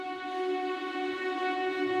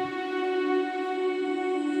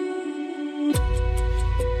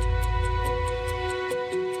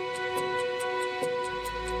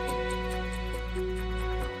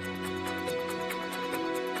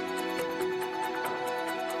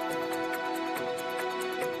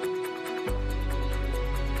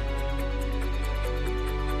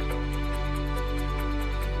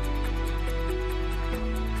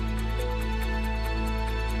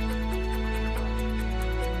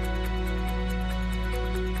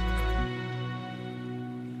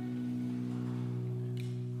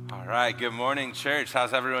right, good morning, church.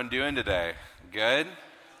 How's everyone doing today? Good?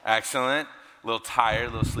 Excellent. A little tired,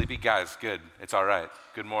 a little sleepy? Guys, good. It's all right.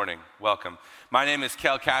 Good morning. Welcome. My name is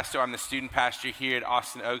Kel Castro. I'm the student pastor here at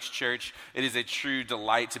Austin Oaks Church. It is a true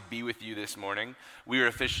delight to be with you this morning. We are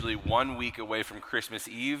officially 1 week away from Christmas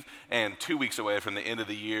Eve and 2 weeks away from the end of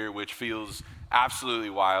the year, which feels absolutely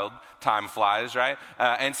wild. Time flies, right?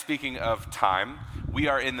 And speaking of time, we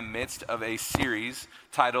are in the midst of a series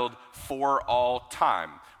titled For All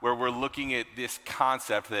Time, where we're looking at this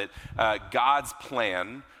concept that God's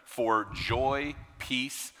plan for joy,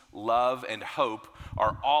 peace, love, and hope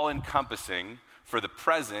are all encompassing for the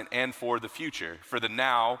present and for the future, for the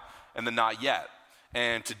now and the not yet.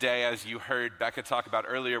 And today, as you heard Becca talk about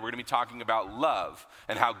earlier, we're going to be talking about love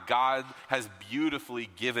and how God has beautifully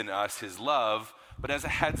given us his love. But as a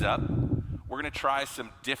heads up, we're going to try some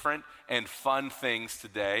different and fun things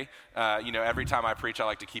today. Every time I preach, I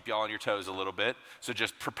like to keep y'all on your toes a little bit. So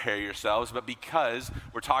just prepare yourselves. But because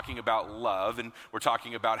we're talking about love and we're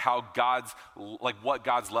talking about how what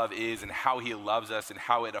God's love is and how he loves us and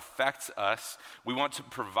how it affects us, we want to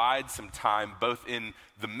provide some time both in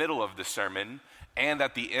the middle of the sermon and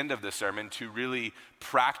at the end of the sermon to really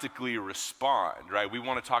practically respond, right? We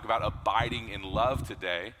want to talk about abiding in love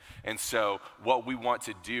today. And so what we want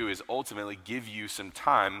to do is ultimately give you some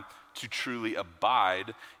time to truly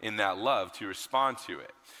abide in that love, to respond to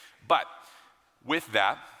it. But with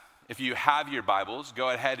that, if you have your Bibles, go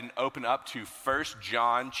ahead and open up to 1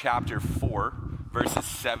 John chapter 4, verses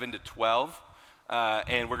 7 to 12.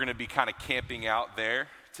 And we're going to be kind of camping out there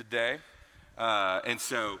today. And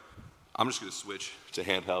so I'm just going to switch to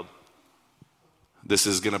handheld. This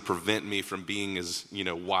is going to prevent me from being as,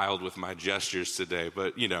 wild with my gestures today.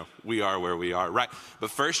 But, we are where we are, right?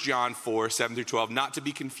 But 1 John 4, 7 through 12, not to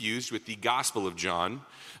be confused with the Gospel of John,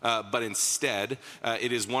 but instead,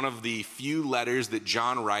 it is one of the few letters that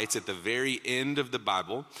John writes at the very end of the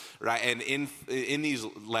Bible, right? And in these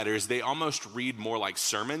letters, they almost read more like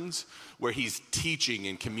sermons, where he's teaching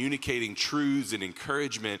and communicating truths and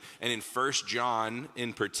encouragement. And in 1 John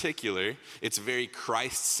in particular, it's very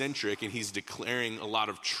Christ-centric, and he's declaring a lot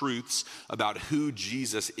of truths about who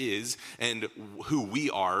Jesus is and who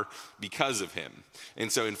we are because of him.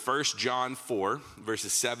 And so in 1 John 4,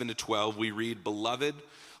 verses 7 to 12, we read, "Beloved,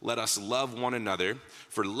 let us love one another,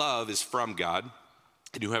 for love is from God,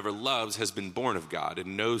 and whoever loves has been born of God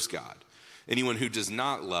and knows God. Anyone who does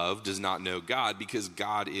not love does not know God, because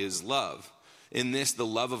God is love. In this, the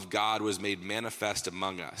love of God was made manifest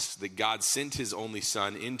among us, that God sent his only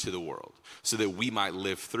Son into the world so that we might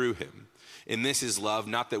live through him. In this is love,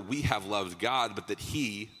 not that we have loved God, but that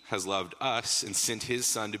he has loved us and sent his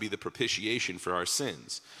Son to be the propitiation for our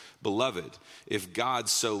sins. Beloved, if God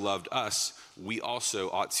so loved us, we also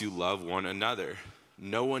ought to love one another.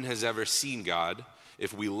 No one has ever seen God.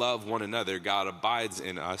 If we love one another, God abides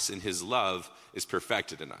in us, and his love is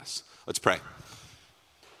perfected in us." Let's pray.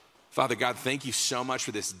 Father God, thank you so much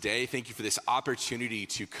for this day. Thank you for this opportunity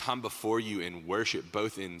to come before you in worship,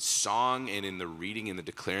 both in song and in the reading and the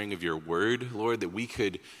declaring of your word, Lord, that we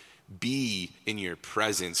could be in your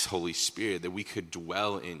presence, Holy Spirit, that we could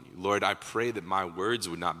dwell in you. Lord, I pray that my words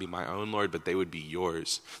would not be my own, Lord, but they would be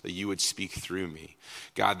yours, that you would speak through me.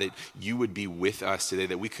 God, that you would be with us today,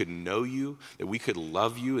 that we could know you, that we could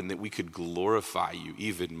love you, and that we could glorify you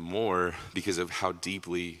even more because of how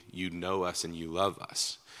deeply you know us and you love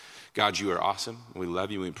us. God, you are awesome. We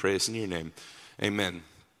love you. We pray this in your name. Amen.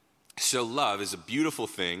 So love is a beautiful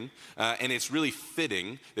thing, and it's really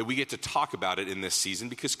fitting that we get to talk about it in this season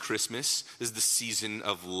because Christmas is the season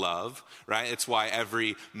of love, right? It's why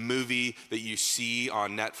every movie that you see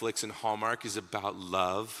on Netflix and Hallmark is about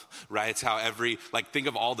love, right? It's how think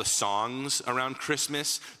of all the songs around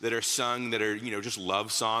Christmas that are sung that are, just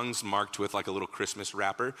love songs marked with like a little Christmas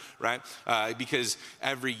wrapper, right? Because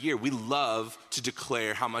every year we love to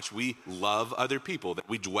declare how much we love other people, that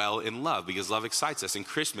we dwell in love because love excites us, and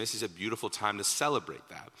Christmas is a beautiful time to celebrate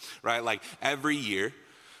that, right? Like every year,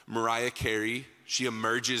 Mariah Carey, she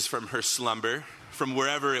emerges from her slumber, from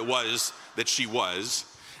wherever it was that she was,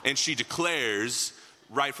 and she declares,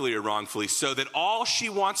 rightfully or wrongfully, so that all she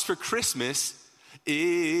wants for Christmas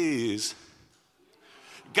is...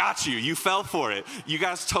 Got you. You fell for it. You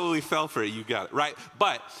guys totally fell for it. You got it, right?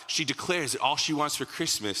 But she declares that all she wants for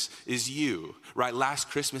Christmas is you, right? Last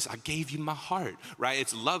Christmas, I gave you my heart, right?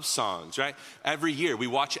 It's love songs, right? Every year we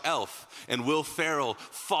watch Elf and Will Ferrell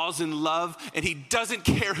falls in love and he doesn't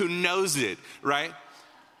care who knows it, right?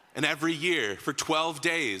 And every year, for 12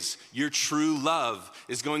 days, your true love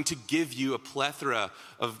is going to give you a plethora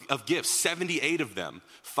of gifts, 78 of them,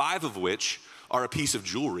 5 of which are a piece of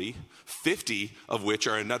jewelry, 50 of which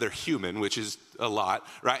are another human, which is a lot,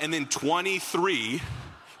 right? And then 23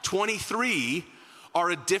 are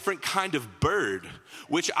a different kind of bird,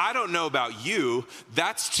 which I don't know about you,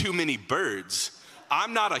 that's too many birds.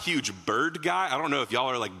 I'm not a huge bird guy. I don't know if y'all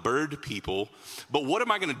are like bird people, but what am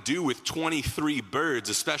I gonna do with 23 birds,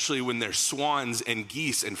 especially when they're swans and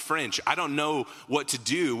geese and French? I don't know what to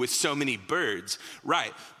do with so many birds,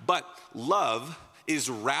 right? But love is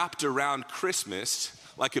wrapped around Christmas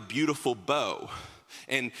like a beautiful bow.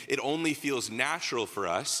 And it only feels natural for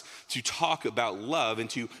us to talk about love and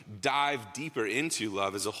to dive deeper into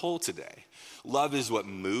love as a whole today. Love is what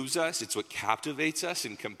moves us. It's what captivates us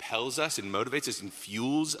and compels us and motivates us and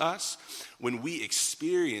fuels us. When we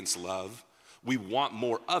experience love, we want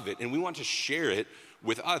more of it and we want to share it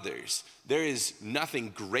with others. There is nothing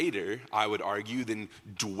greater, I would argue, than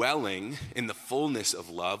dwelling in the fullness of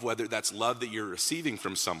love, whether that's love that you're receiving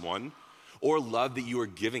from someone or love that you are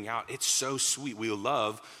giving out. It's so sweet. We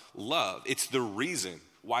love love. It's the reason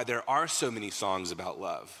why there are so many songs about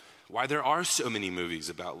love, why there are so many movies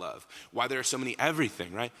about love, why there are so many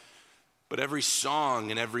everything, right? But every song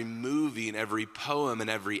and every movie and every poem and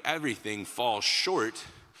everything falls short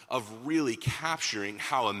of really capturing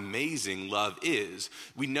how amazing love is.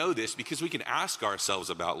 We know this because we can ask ourselves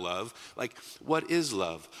about love, like, what is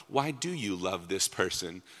love? Why do you love this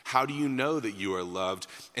person? How do you know that you are loved?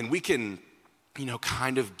 And we can,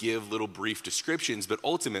 kind of give little brief descriptions, but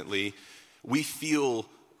ultimately we feel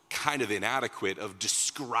kind of inadequate of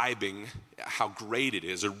describing how great it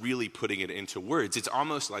is or really putting it into words. It's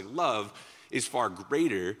almost like love is far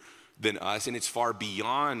greater than us and it's far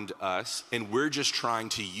beyond us, and we're just trying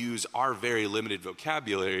to use our very limited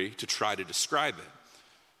vocabulary to try to describe it.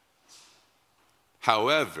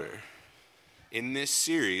 However, in this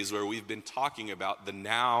series where we've been talking about the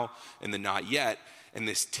now and the not yet and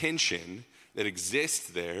this tension that exists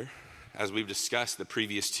there, as we've discussed the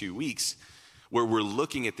previous 2 weeks, where we're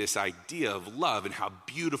looking at this idea of love and how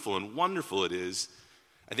beautiful and wonderful it is,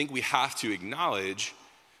 I think we have to acknowledge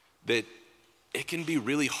that it can be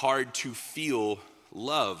really hard to feel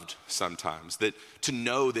loved sometimes, that to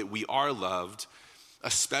know that we are loved,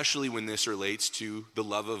 especially when this relates to the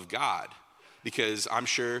love of God. Because I'm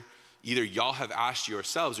sure either y'all have asked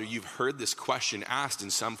yourselves or you've heard this question asked in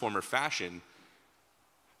some form or fashion: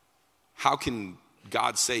 how can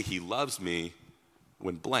God say he loves me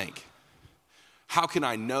when blank? How can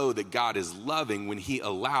I know that God is loving when he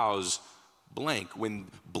allows blank,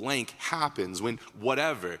 when blank happens, when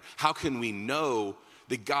whatever? How can we know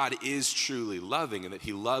that God is truly loving and that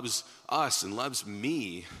he loves us and loves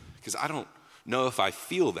me? Because I don't know if I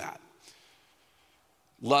feel that.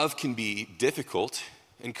 Love can be difficult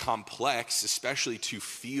and complex, especially to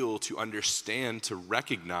feel, to understand, to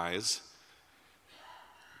recognize.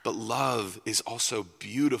 But love is also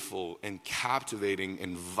beautiful and captivating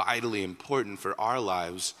and vitally important for our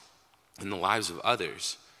lives and the lives of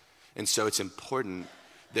others. And so it's important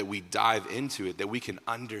that we dive into it, that we can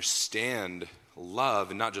understand love,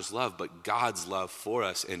 and not just love, but God's love for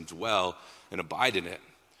us and dwell and abide in it.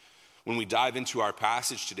 When we dive into our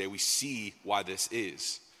passage today, we see why this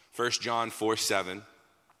is. 1 John 4:7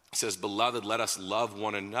 says, "Beloved, let us love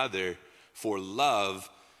one another, for love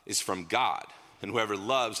is from God. And whoever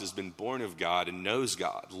loves has been born of God and knows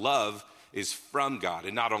God." Love is from God.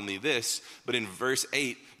 And not only this, but in verse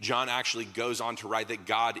 8, John actually goes on to write that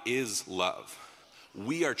God is love.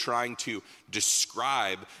 We are trying to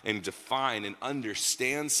describe and define and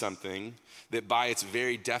understand something that by its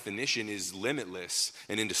very definition is limitless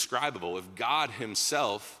and indescribable. If God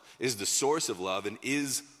himself is the source of love and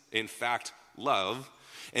is in fact love,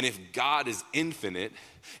 and if God is infinite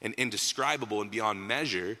and indescribable and beyond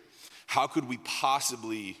measure, how could we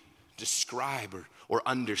possibly describe or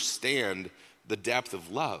understand the depth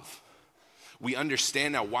of love? We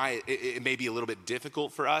understand now why it may be a little bit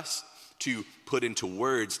difficult for us to put into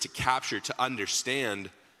words, to capture, to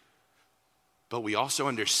understand, but we also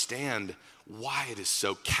understand why it is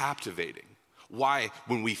so captivating. Why,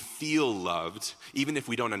 when we feel loved, even if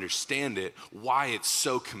we don't understand it, why it's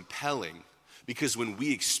so compelling. Because when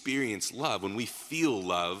we experience love, when we feel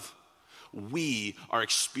love, we are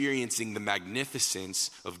experiencing the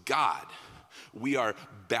magnificence of God. We are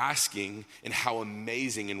basking in how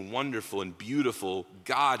amazing and wonderful and beautiful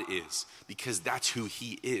God is, because that's who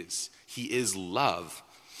he is. He is love.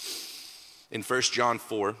 In 1 John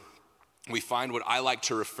 4, we find what I like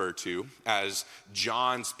to refer to as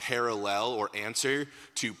John's parallel or answer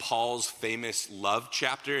to Paul's famous love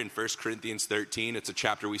chapter in 1 Corinthians 13. It's a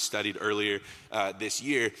chapter we studied earlier this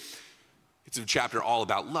year. It's a chapter all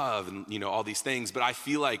about love and, all these things. But I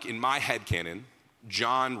feel like in my headcanon,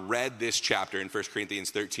 John read this chapter in 1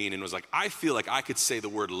 Corinthians 13 and was like, I feel like I could say the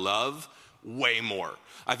word love way more.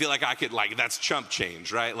 I feel like I could, that's chump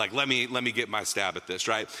change, right? Let me get my stab at this,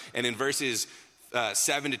 right? And in verses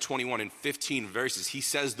 7 to 21 and 15 verses, he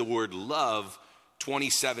says the word love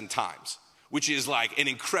 27 times, which is like an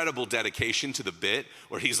incredible dedication to the bit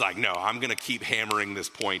where he's like, no, I'm going to keep hammering this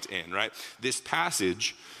point in, right? This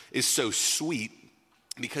passage is so sweet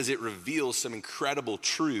because it reveals some incredible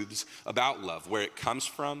truths about love, where it comes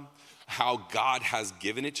from, how God has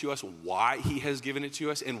given it to us, why he has given it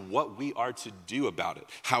to us, and what we are to do about it,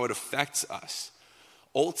 how it affects us.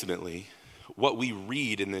 Ultimately, what we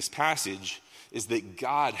read in this passage is that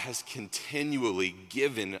God has continually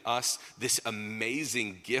given us this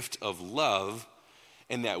amazing gift of love,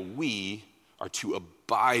 and that we are to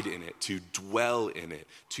abide in it, to dwell in it,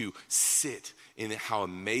 to sit in how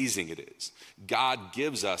amazing it is. God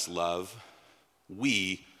gives us love,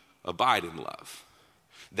 we abide in love.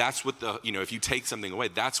 That's what if you take something away,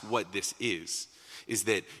 that's what this is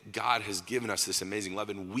that God has given us this amazing love,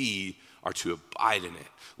 and we are to abide in it,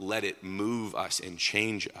 let it move us and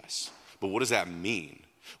change us. But what does that mean?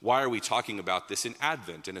 Why are we talking about this in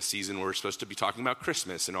Advent, in a season where we're supposed to be talking about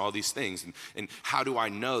Christmas and all these things? And how do I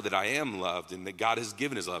know that I am loved and that God has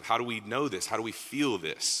given his love? How do we know this? How do we feel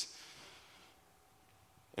this?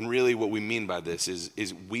 And really what we mean by this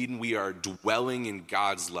is when we are dwelling in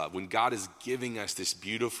God's love, when God is giving us this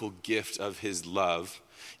beautiful gift of his love,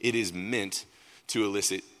 it is meant to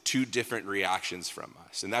elicit two different reactions from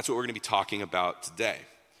us. And that's what we're going to be talking about today.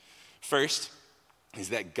 First is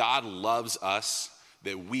that God loves us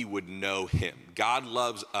that we would know him. God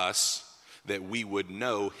loves us that we would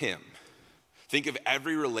know him. Think of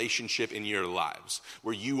every relationship in your lives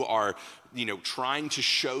where you are, trying to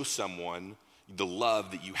show someone the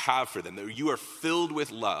love that you have for them, that you are filled with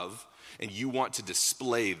love and you want to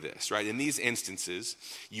display this, right? In these instances,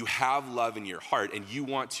 you have love in your heart and you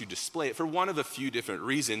want to display it for one of a few different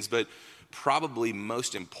reasons, but probably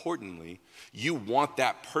most importantly, you want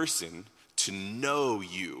that person to know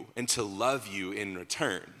you and to love you in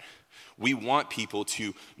return. We want people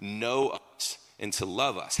to know us and to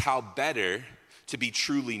love us. How better to be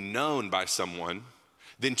truly known by someone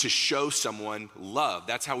than to show someone love?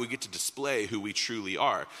 That's how we get to display who we truly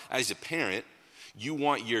are. As a parent, you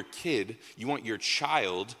want your kid, you want your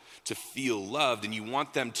child to feel loved, and you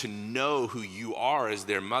want them to know who you are as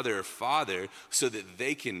their mother or father so that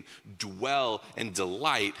they can dwell and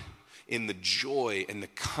delight in the joy and the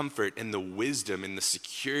comfort and the wisdom and the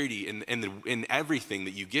security and everything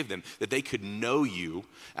that you give them, that they could know you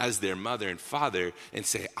as their mother and father and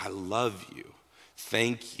say, I love you,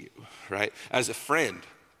 thank you, right? As a friend,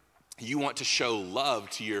 you want to show love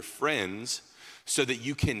to your friends so that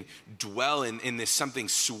you can dwell in this something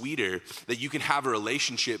sweeter, that you can have a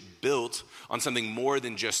relationship built on something more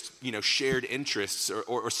than just, shared interests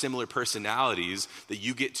or similar personalities, that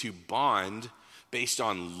you get to bond based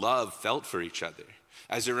on love felt for each other.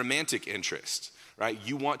 As a romantic interest, right?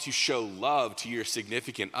 You want to show love to your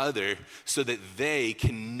significant other so that they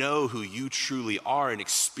can know who you truly are and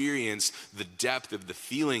experience the depth of the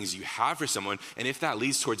feelings you have for someone. And if that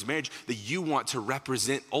leads towards marriage, that you want to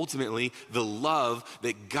represent ultimately the love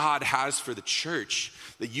that God has for the church,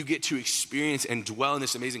 that you get to experience and dwell in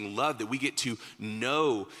this amazing love, that we get to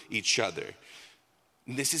know each other.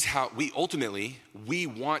 And this is how we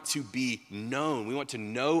want to be known. We want to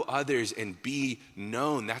know others and be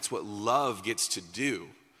known. That's what love gets to do.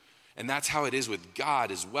 And that's how it is with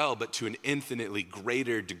God as well, but to an infinitely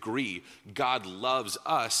greater degree. God loves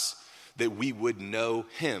us that we would know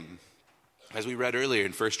him. As we read earlier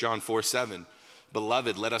in 1 John 4:7,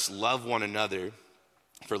 beloved, let us love one another,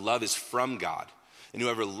 for love is from God. And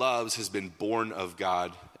whoever loves has been born of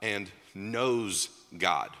God and knows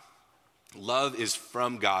God. Love is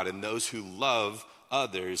from God, and those who love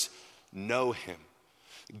others know him.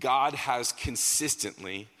 God has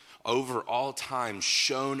consistently, over all time,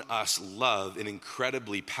 shown us love in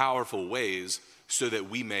incredibly powerful ways so that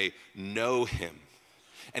we may know him.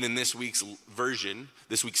 And in this week's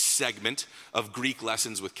segment of Greek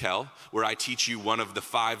Lessons with Kel, where I teach you one of the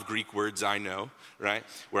 5 Greek words I know, right?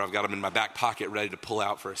 Where I've got them in my back pocket ready to pull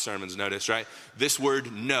out for a sermon's notice, right? This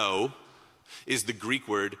word know is the Greek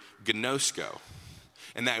word gnosko.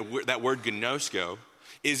 And that word gnosko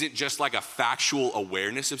isn't just like a factual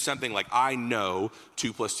awareness of something, like I know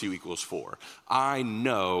 2 + 2 = 4. I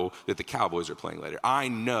know that the Cowboys are playing later. I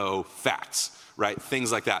know facts, right?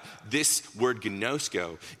 Things like that. This word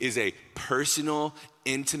gnosko is a personal,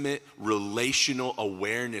 intimate, relational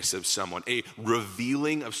awareness of someone, a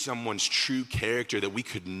revealing of someone's true character, that we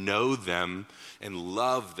could know them and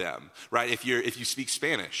love them, right? If you speak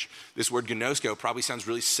Spanish, this word gnosko probably sounds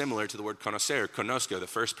really similar to the word conocer, conozco, the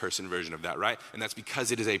first person version of that, right? And that's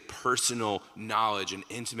because it is a personal knowledge, an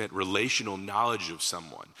intimate, relational knowledge of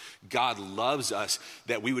someone. God loves us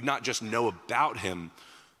that we would not just know about him,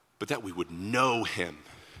 but that we would know him,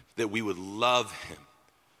 that we would love him.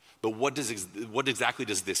 But what exactly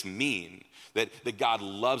does this mean? That God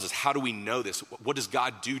loves us. How do we know this? What does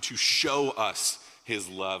God do to show us his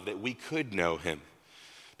love that we could know him?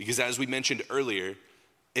 Because as we mentioned earlier,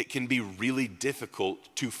 it can be really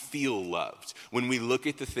difficult to feel loved. When we look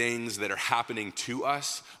at the things that are happening to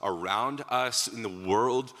us, around us, in the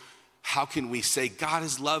world, how can we say God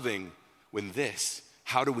is loving when this?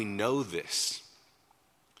 How do we know this?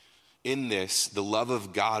 In this, the love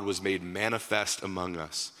of God was made manifest among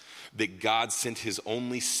us, that God sent his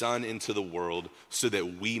only Son into the world so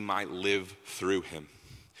that we might live through him.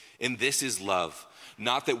 And this is love,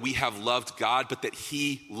 not that we have loved God, but that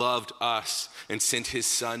he loved us and sent his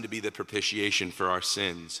Son to be the propitiation for our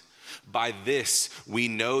sins. By this, we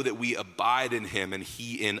know that we abide in him and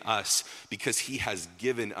he in us, because he has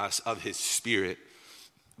given us of his Spirit.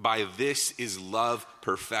 By this is love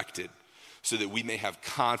perfected, so that we may have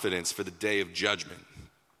confidence for the day of judgment.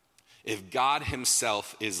 If God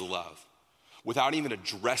himself is love, without even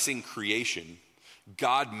addressing creation,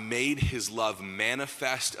 God made his love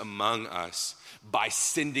manifest among us by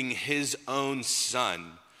sending his own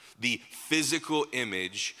Son, the physical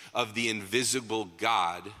image of the invisible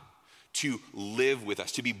God, to live with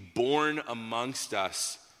us, to be born amongst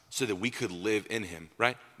us so that we could live in him,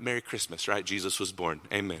 right? Merry Christmas, right? Jesus was born,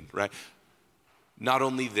 amen, right? Not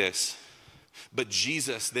only this, but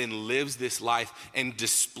Jesus then lives this life and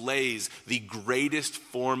displays the greatest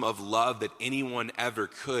form of love that anyone ever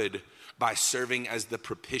could by serving as the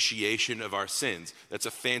propitiation of our sins. That's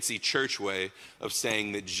a fancy church way of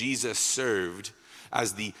saying that Jesus served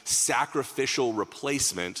as the sacrificial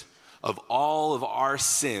replacement of all of our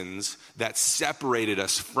sins that separated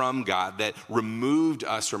us from God, that removed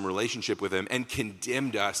us from relationship with him and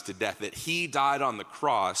condemned us to death, that he died on the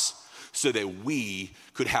cross so that we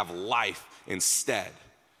could have life instead.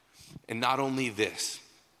 And not only this,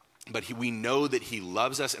 but we know that he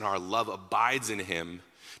loves us and our love abides in him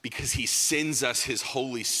because he sends us his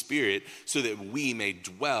Holy Spirit so that we may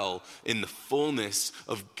dwell in the fullness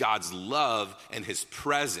of God's love and his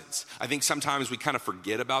presence. I think sometimes we kind of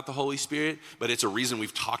forget about the Holy Spirit, but it's a reason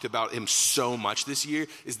we've talked about him so much this year,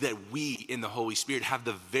 is that we in the Holy Spirit have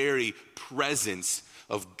the very presence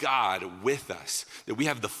of God with us, that we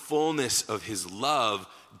have the fullness of his love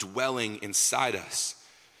dwelling inside us.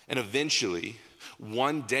 And eventually,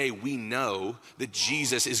 one day we know that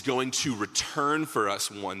Jesus is going to return for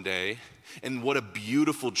us one day. And what a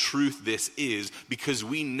beautiful truth this is, because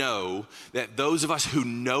we know that those of us who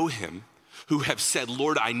know him, who have said,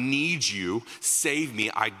 Lord, I need you, save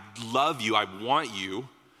me, I love you, I want you,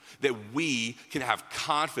 that we can have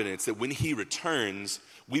confidence that when he returns,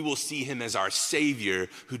 we will see him as our Savior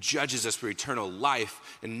who judges us for eternal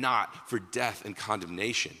life and not for death and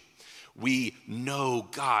condemnation. We know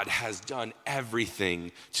God has done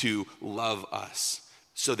everything to love us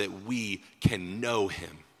so that we can know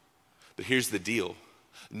him. But here's the deal.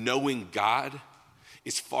 Knowing God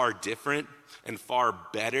is far different and far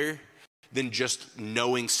better than just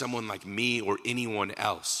knowing someone like me or anyone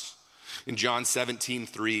else. In John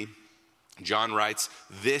 17:3, John writes,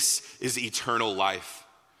 "This is eternal life,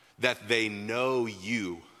 that they know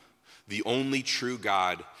you, the only true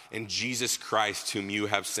God, and Jesus Christ whom you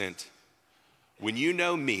have sent." When you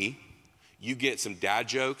know me, you get some dad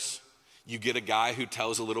jokes, you get a guy who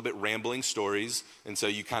tells a little bit rambling stories, and so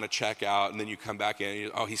you kind of check out, and then you come back in, and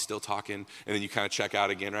you're, oh, he's still talking, and then you kind of check out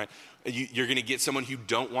again, right? You're gonna get someone who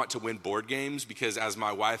don't want to win board games, because as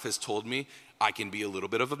my wife has told me, I can be a little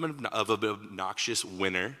bit of an obnoxious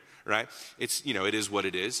winner, right? It's, it is what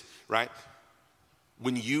it is, right?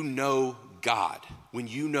 When you know God, when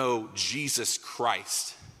you know Jesus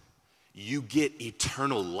Christ, you get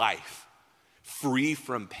eternal life, free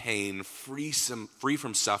from pain, free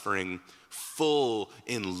from suffering, full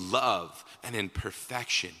in love and in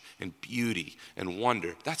perfection and beauty and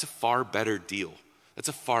wonder. That's a far better deal. That's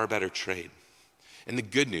a far better trade. And the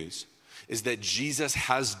good news is that Jesus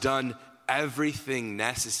has done everything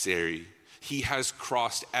necessary He has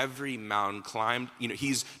crossed every mountain, climbed,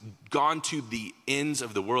 he's gone to the ends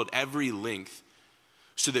of the world, every length,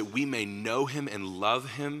 so that we may know him and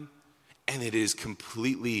love him, and it is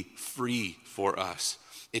completely free for us.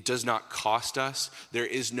 It does not cost us. There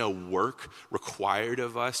is no work required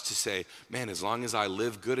of us to say, man, as long as I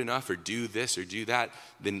live good enough or do this or do that,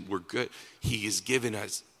 then we're good. He has given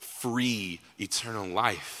us free eternal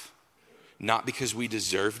life, not because we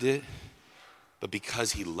deserved it, but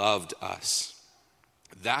because he loved us.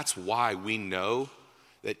 That's why we know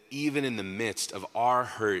that even in the midst of our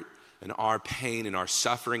hurt and our pain and our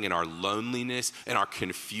suffering and our loneliness and our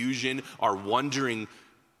confusion, our wondering,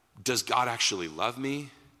 does God actually love me?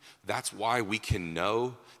 That's why we can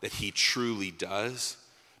know that he truly does,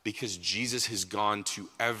 because Jesus has gone to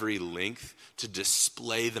every length to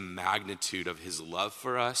display the magnitude of his love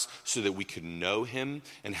for us so that we could know him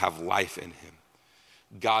and have life in him.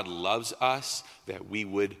 God loves us that we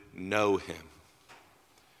would know him.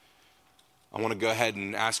 I want to go ahead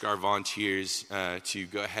and ask our volunteers to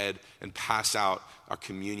go ahead and pass out our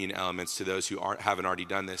communion elements to those who haven't already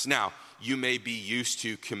done this. Now, you may be used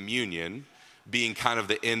to communion being kind of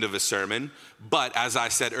the end of a sermon, but as I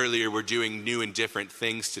said earlier, we're doing new and different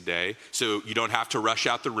things today, so you don't have to rush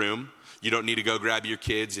out the room. You don't need to go grab your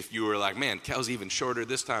kids. If you were like, man, Kel's even shorter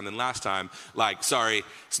this time than last time, sorry,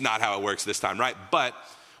 it's not how it works this time, right? But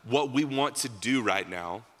what we want to do right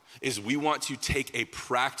now is we want to take a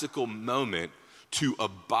practical moment to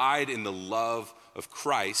abide in the love of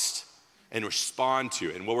Christ and respond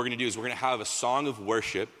to it. And what we're going to do is we're going to have a song of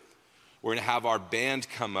worship. We're going to have our band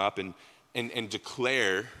come up and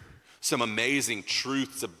declare some amazing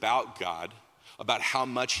truths about God, about how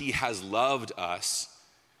much he has loved us.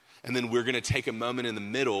 And then we're going to take a moment in the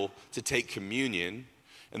middle to take communion,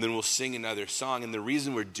 and then we'll sing another song. And the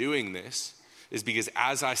reason we're doing this is because,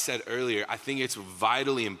 as I said earlier, I think it's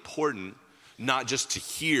vitally important not just to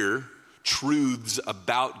hear truths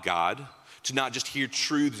about God, to not just hear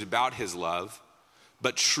truths about his love,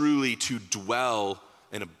 but truly to dwell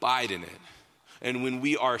and abide in it. And when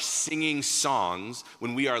we are singing songs,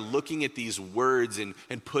 when we are looking at these words and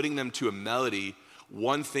putting them to a melody,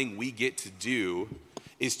 one thing we get to do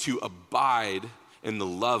is to abide in the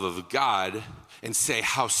love of God and say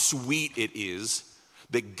how sweet it is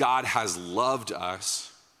that God has loved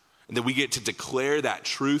us, and that we get to declare that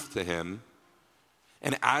truth to him.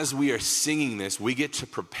 And as we are singing this, we get to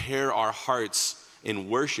prepare our hearts in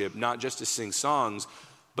worship, not just to sing songs,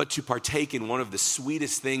 but to partake in one of the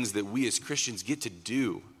sweetest things that we as Christians get to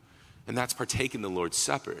do, and that's partake in the Lord's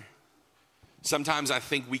Supper. Sometimes I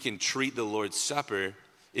think we can treat the Lord's Supper,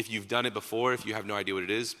 if you've done it before, if you have no idea what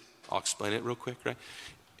it is, I'll explain it real quick, right?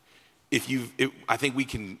 I think we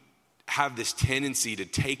can have this tendency to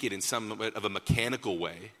take it in somewhat of a mechanical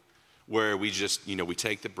way, where we just, we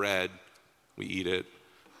take the bread, we eat it,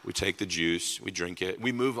 we take the juice, we drink it,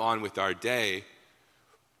 we move on with our day.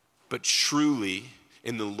 But truly,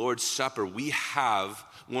 in the Lord's Supper, we have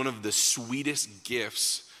one of the sweetest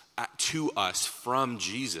gifts to us from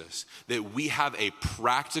Jesus, that we have a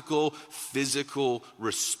practical, physical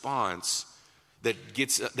response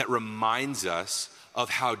that reminds us of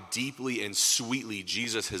how deeply and sweetly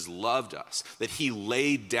Jesus has loved us, that he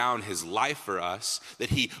laid down his life for us,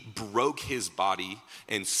 that he broke his body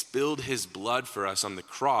and spilled his blood for us on the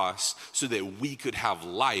cross so that we could have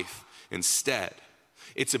life instead.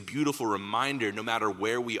 It's a beautiful reminder, no matter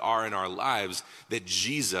where we are in our lives, that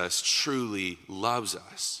Jesus truly loves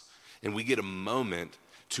us. And we get a moment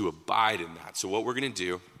to abide in that. So what we're going to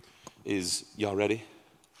do is, y'all ready?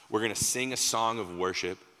 We're going to sing a song of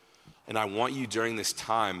worship. And I want you during this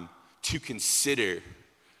time to consider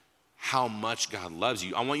how much God loves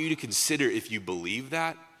you. I want you to consider if you believe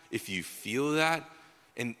that, if you feel that,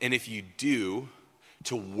 and if you do,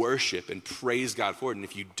 to worship and praise God for it. And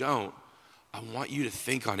if you don't, I want you to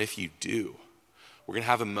think on if you do. We're going to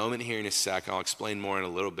have a moment here in a sec. I'll explain more in a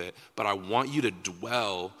little bit. But I want you to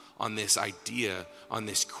dwell on this idea, on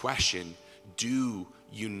this question. Do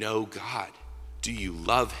you know God? Do you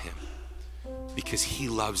love him? Because he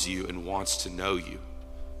loves you and wants to know you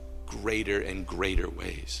greater and greater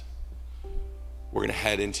ways. We're going to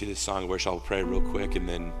head into this song of worship. I'll pray real quick, and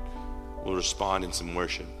then we'll respond in some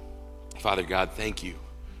worship. Father God, thank you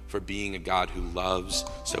for being a God who loves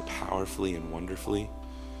so powerfully and wonderfully.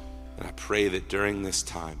 And I pray that during this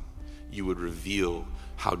time, you would reveal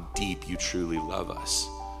how deep you truly love us,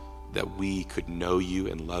 that we could know you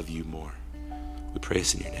and love you more. We pray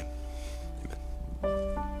this in your name.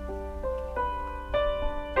 Amen.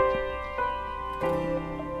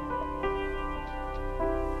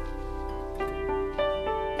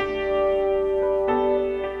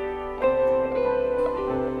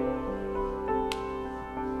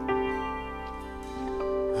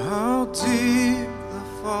 deep the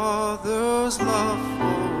Father's love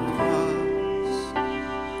for us,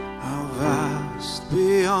 how vast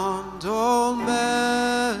beyond all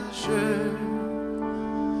measure,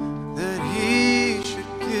 that He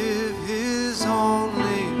should give His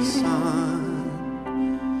only Son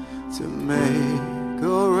to make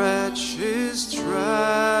a wretch His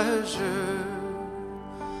treasure.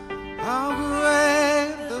 How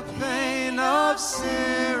great the pain of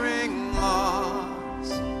searing loss!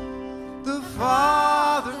 The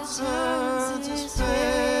Father turns His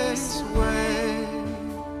face away.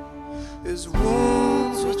 His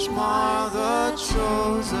wounds which mar the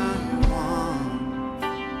chosen one,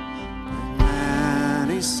 bring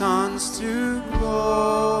many sons to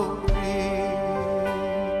glory.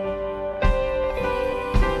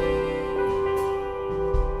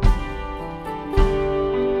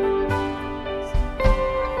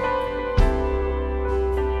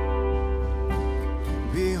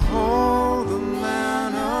 Behold the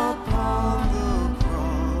man upon the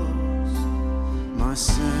cross, my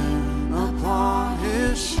sin upon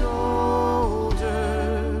His shoulders.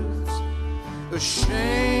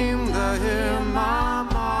 Ashamed I hear my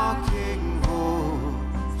mocking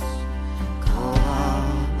voice call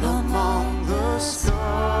out among the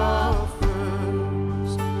scoffers.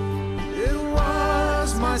 It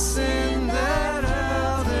was my sin that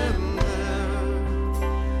held Him there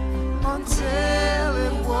until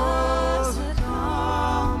it was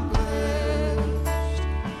accomplished.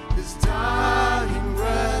 His dying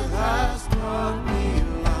breath has brought me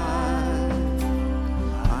life.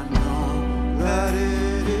 I know that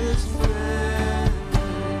it is finished.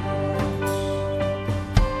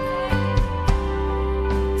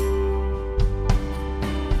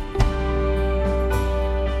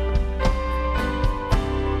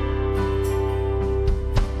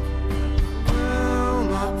 Will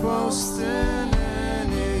not boast in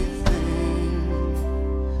anything,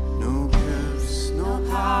 no gifts, no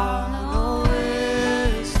power, no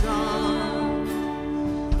wisdom,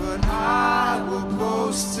 but I will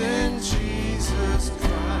boast in Jesus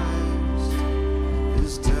Christ,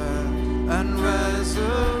 His death and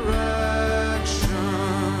resurrection.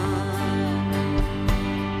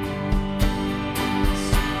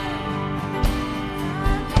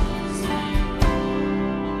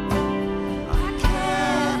 I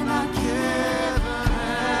cannot give an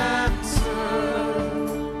answer,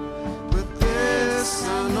 but this I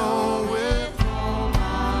know with all my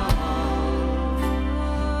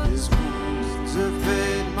heart. His wounds have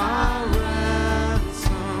paid my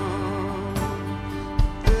ransom.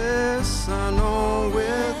 This I know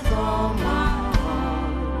with all my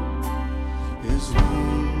heart. His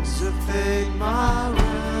wounds have paid my ransom.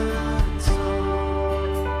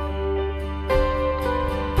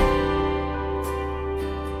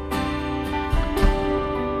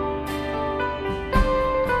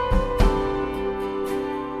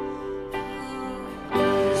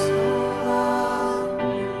 Praise the one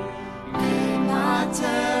who made my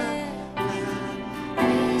death and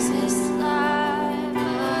raised His life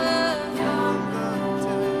from the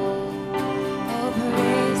dead. Oh,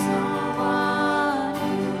 praise the one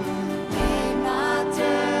who made my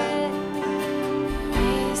death,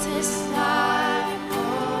 raised His life.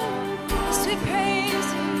 Yes, we praise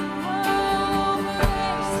You. Oh,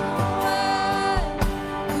 praise the one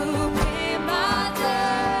who made my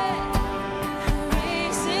death,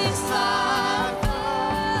 raised His life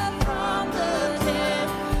up from the dead.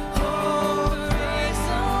 Oh, praise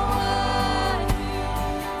the one who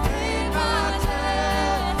made my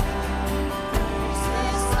death, raised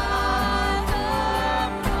His life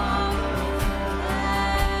up from the dead. The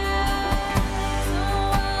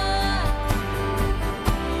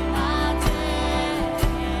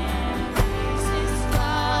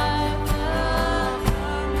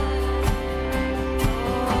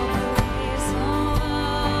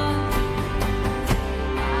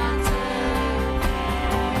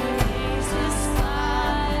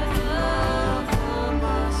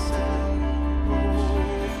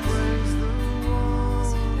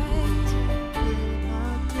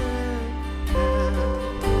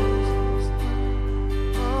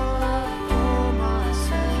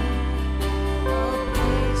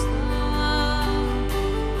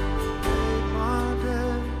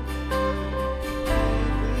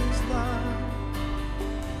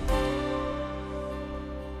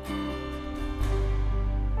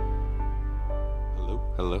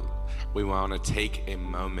Hello. We want to take a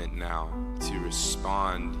moment now to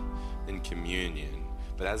respond in communion.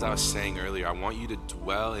 But as I was saying earlier, I want you to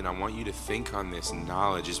dwell and I want you to think on this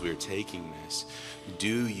knowledge as we're taking this.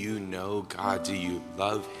 Do you know God? Do you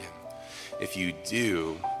love Him? If you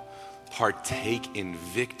do, partake in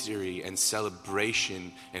victory and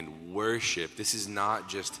celebration and worship. This is not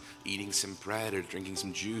just eating some bread or drinking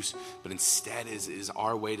some juice, but instead is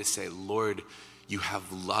our way to say, Lord, you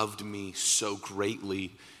have loved me so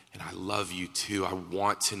greatly, and I love you too. I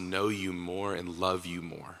want to know you more and love you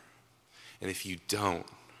more. And if you don't,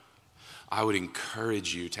 I would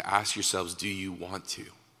encourage you to ask yourselves, do you want to?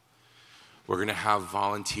 We're going to have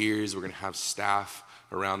volunteers, we're going to have staff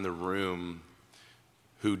around the room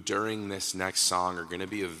who during this next song are going to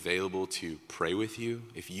be available to pray with you.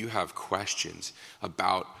 If you have questions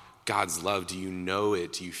about God's love, do you know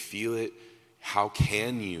it? Do you feel it? How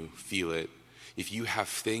can you feel it? If you have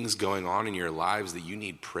things going on in your lives that you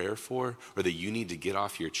need prayer for or that you need to get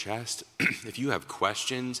off your chest, if you have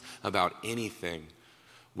questions about anything,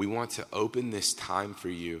 we want to open this time for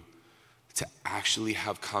you to actually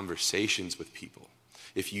have conversations with people.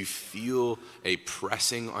 If you feel a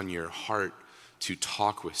pressing on your heart to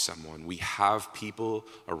talk with someone, we have people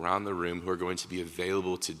around the room who are going to be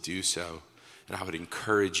available to do so. And I would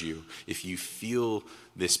encourage you, if you feel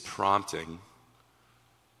this prompting,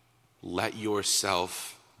 let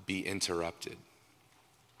yourself be interrupted.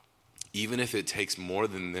 Even if it takes more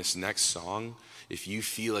than this next song, if you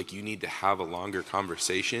feel like you need to have a longer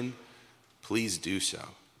conversation, please do so.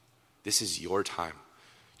 This is your time.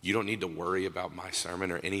 You don't need to worry about my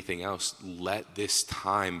sermon or anything else. Let this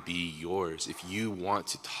time be yours. If you want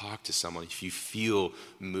to talk to someone, if you feel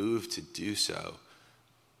moved to do so,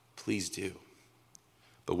 please do.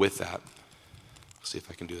 But with that, I'll see if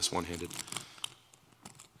I can do this one-handed.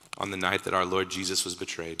 On the night that our Lord Jesus was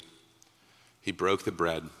betrayed, he broke the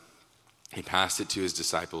bread. He passed it to his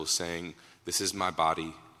disciples, saying, "This is my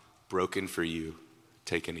body, broken for you.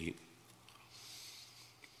 Take and eat."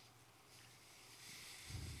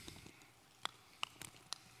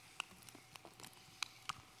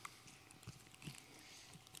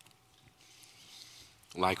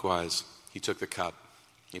 Likewise, he took the cup.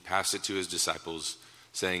 He passed it to his disciples,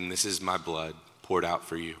 saying, "This is my blood poured out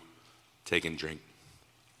for you. Take and drink."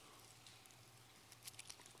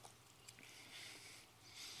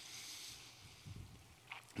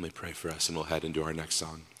 Let me pray for us and we'll head into our next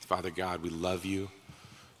song. Father God, we love you.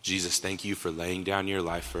 Jesus, thank you for laying down your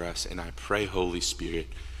life for us. And I pray, Holy Spirit,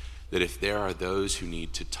 that if there are those who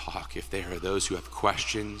need to talk, if there are those who have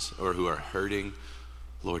questions or who are hurting,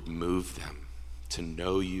 Lord, move them to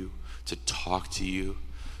know you, to talk to you,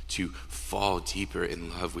 to fall deeper in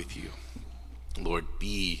love with you. Lord,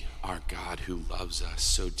 be our God who loves us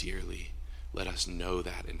so dearly. Let us know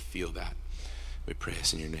that and feel that. We pray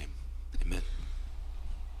this in your name. Amen.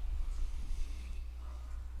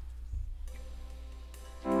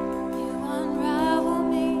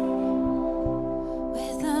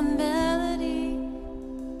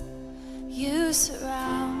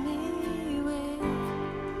 Surround me with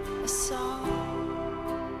a song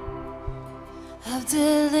of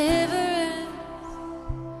deliverance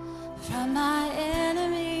from my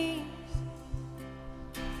enemies,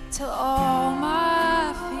 till all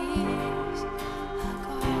my fears are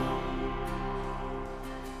gone.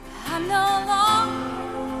 I'm no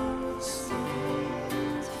longer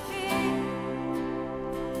to fear.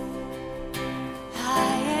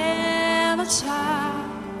 I am a child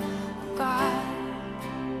of God.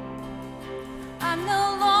 I'm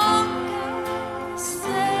no longer a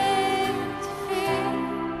slave to fear.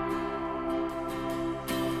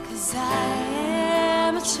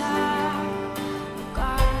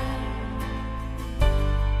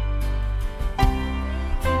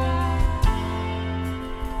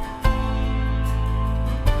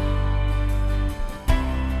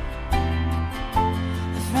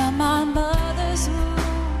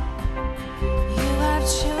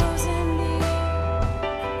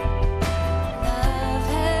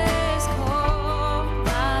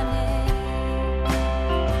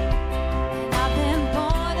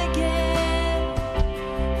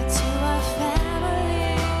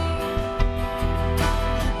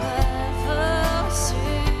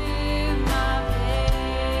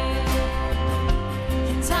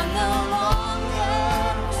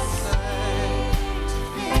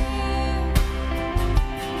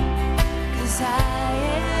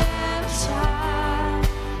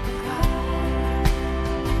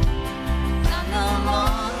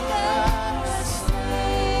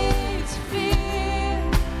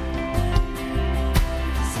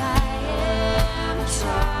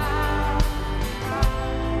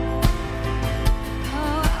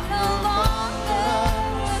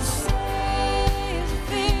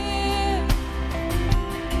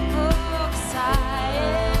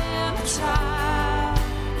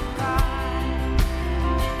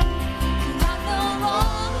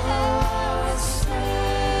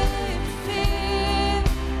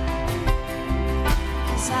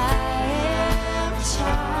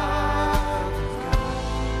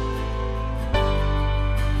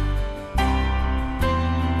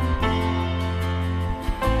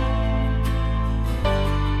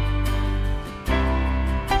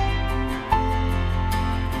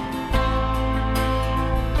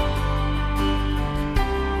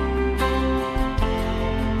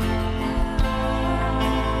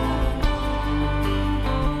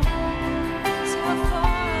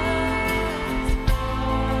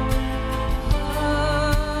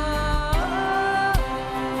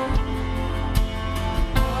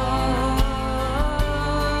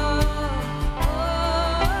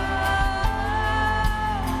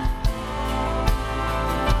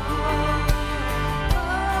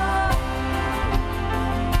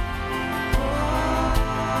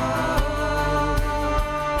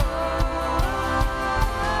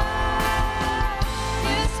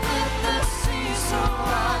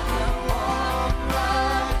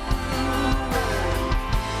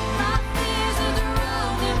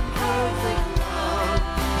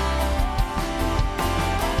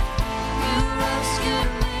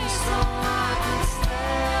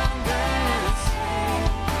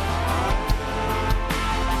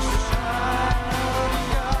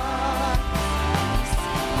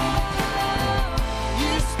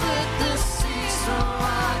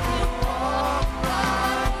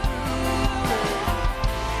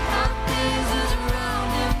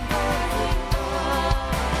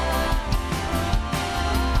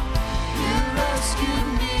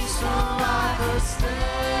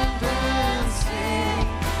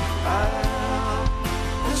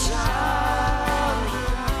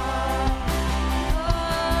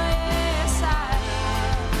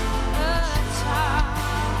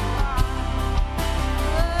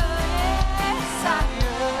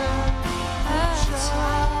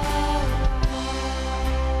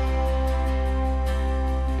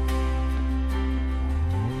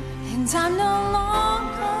 I'm no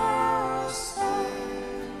longer a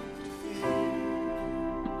slave to fear,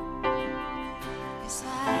 'cause I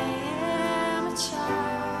am a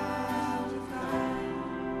child of God.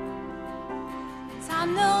 'Cause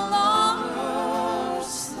I'm no longer a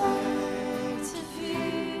slave to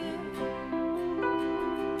fear,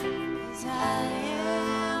 'cause I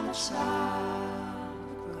am a child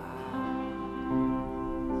of God.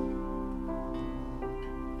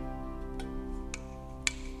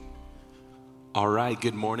 All right,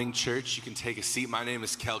 good morning, church. You can take a seat. My name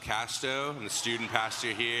is Kel Casto. I'm the student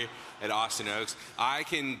pastor here at Austin Oaks. I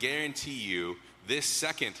can guarantee you this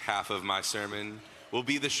second half of my sermon will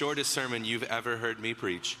be the shortest sermon you've ever heard me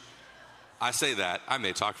preach. I say that. I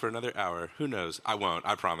may talk for another hour. Who knows? I won't.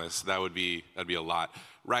 I promise. That'd be a lot,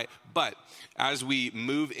 right? But as we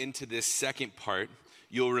move into this second part,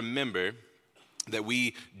 you'll remember that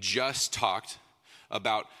we just talked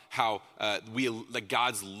about how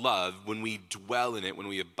God's love, when we dwell in it, when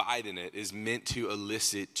we abide in it, is meant to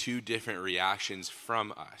elicit two different reactions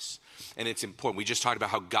from us. And it's important. We just talked about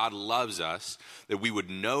how God loves us, that we would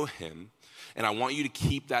know him. And I want you to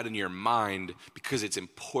keep that in your mind because it's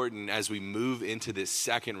important as we move into this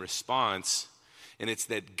second response. And it's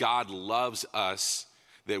that God loves us,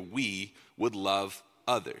 that we would love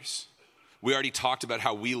others. We already talked about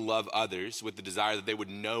how we love others with the desire that they would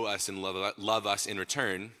know us and love us in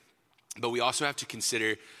return. But we also have to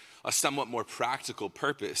consider a somewhat more practical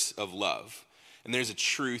purpose of love. And there's a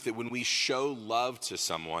truth that when we show love to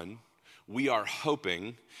someone, we are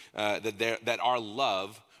hoping that our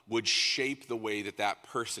love would shape the way that that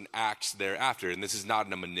person acts thereafter. And this is not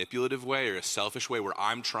in a manipulative way or a selfish way where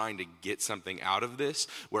I'm trying to get something out of this,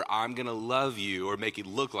 where I'm going to love you or make it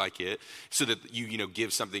look like it so that you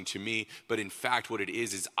give something to me. But in fact, what it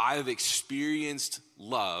is I've experienced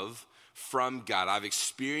love from God. I've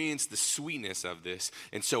experienced the sweetness of this.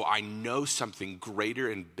 And so I know something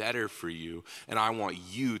greater and better for you. And I want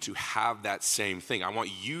you to have that same thing. I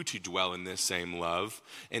want you to dwell in this same love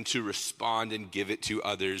and to respond and give it to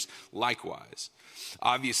others likewise.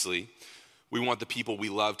 Obviously, we want the people we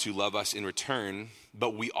love to love us in return,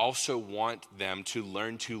 but we also want them to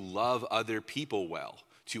learn to love other people well,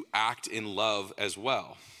 to act in love as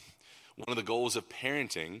well. One of the goals of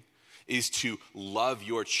parenting is to love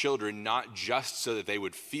your children, not just so that they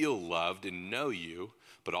would feel loved and know you,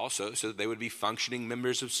 but also so that they would be functioning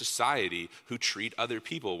members of society who treat other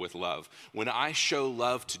people with love. When I show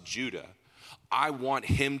love to Judah, I want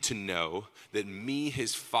him to know that me,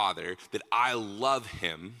 his father, that I love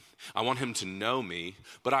him. I want him to know me,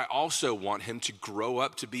 but I also want him to grow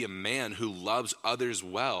up to be a man who loves others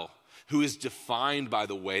well, who is defined by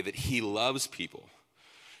the way that he loves people.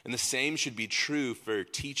 And the same should be true for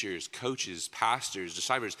teachers, coaches, pastors,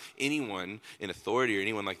 disciples, anyone in authority or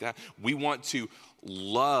anyone like that. We want to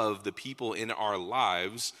love the people in our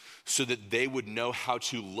lives so that they would know how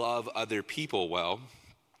to love other people well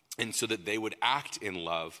and so that they would act in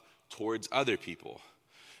love towards other people.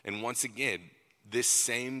 And once again, this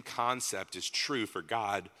same concept is true for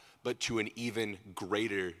God, but to an even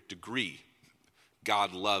greater degree.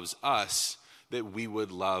 God loves us that we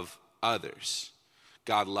would love others.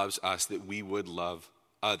 God loves us that we would love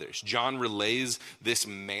others. John relays this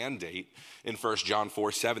mandate in 1 John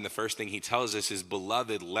 4:7. The first thing he tells us is,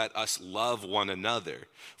 "Beloved, let us love one another,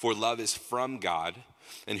 for love is from God,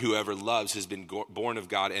 and whoever loves has been born of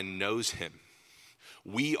God and knows him."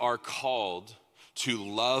 We are called to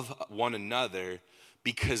love one another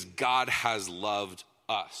because God has loved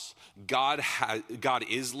us. God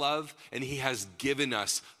is love, and he has given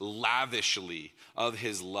us lavishly of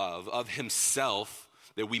his love, of himself,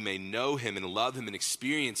 that we may know him and love him and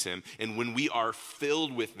experience him. And when we are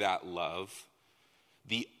filled with that love,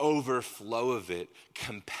 the overflow of it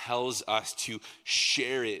compels us to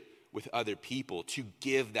share it with other people, to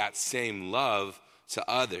give that same love to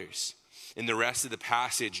others. In the rest of the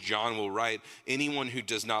passage, John will write, "Anyone who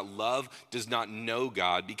does not love does not know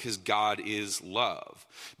God, because God is love.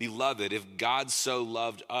 Beloved, if God so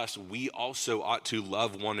loved us, we also ought to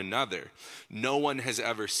love one another. No one has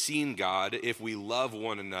ever seen God. If we love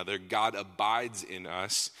one another, God abides in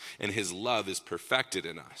us, and his love is perfected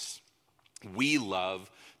in us. We love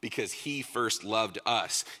because he first loved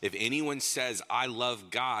us. If anyone says, 'I love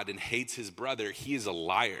God,' and hates his brother, he is a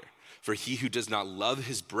liar. For he who does not love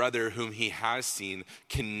his brother whom he has seen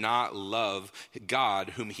cannot love God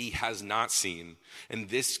whom he has not seen. And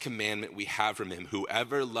this commandment we have from him: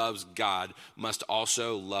 whoever loves God must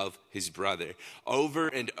also love his brother. Over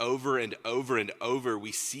and over and over and over,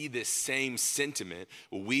 we see this same sentiment.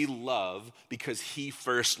 We love because he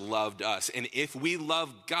first loved us. And if we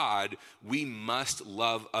love God, we must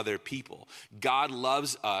love other people. God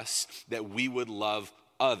loves us that we would love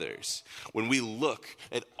others. When we look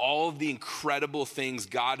at all of the incredible things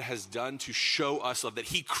God has done to show us love, that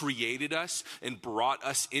he created us and brought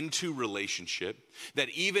us into relationship, that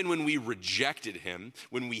even when we rejected him,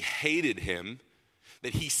 when we hated him,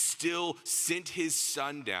 that he still sent his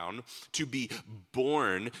son down to be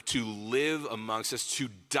born, to live amongst us, to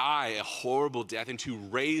die a horrible death, and to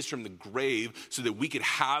raise from the grave so that we could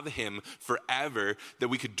have him forever, that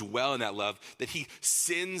we could dwell in that love, that he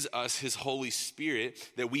sends us his Holy Spirit,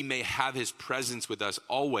 that we may have his presence with us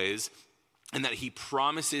always, and that he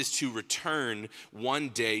promises to return one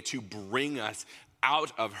day to bring us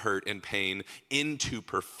out of hurt and pain into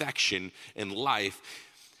perfection in life.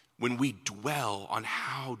 When we dwell on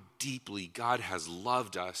how deeply God has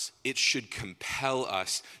loved us, it should compel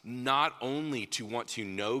us not only to want to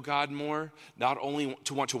know God more, not only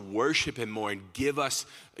to want to worship him more and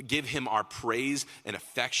give him our praise and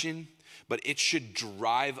affection, but it should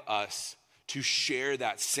drive us to share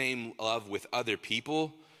that same love with other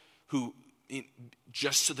people who,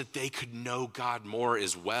 just so that they could know God more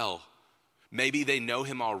as well. Maybe they know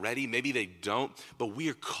him already, maybe they don't, but we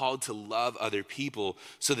are called to love other people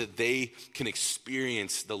so that they can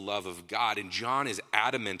experience the love of God. And John is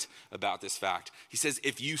adamant about this fact. He says,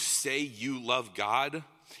 if you say you love God,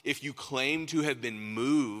 if you claim to have been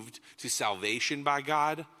moved to salvation by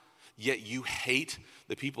God, yet you hate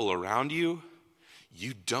the people around you,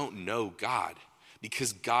 you don't know God,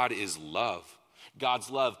 because God is love. God's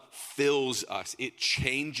love fills us, it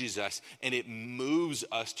changes us, and it moves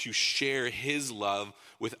us to share his love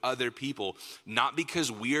with other people. Not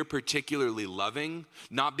because we are particularly loving,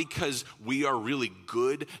 not because we are really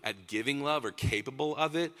good at giving love or capable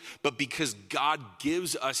of it, but because God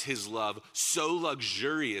gives us his love so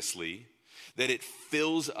luxuriously that it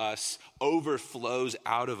fills us, overflows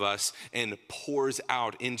out of us, and pours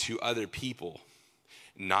out into other people.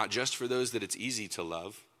 Not just for those that it's easy to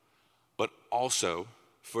love, but also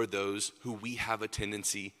for those who we have a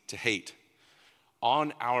tendency to hate.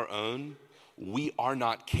 On our own, we are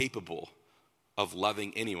not capable of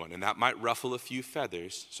loving anyone. And that might ruffle a few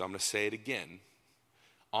feathers, so I'm going to say it again.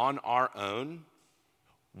 On our own,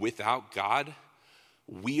 without God,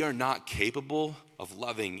 we are not capable of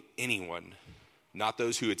loving anyone. Not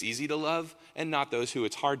those who it's easy to love, and not those who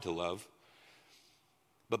it's hard to love.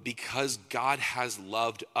 But because God has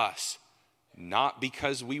loved us, not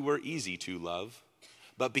because we were easy to love,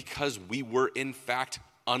 but because we were in fact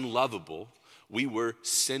unlovable, we were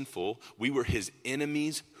sinful, we were his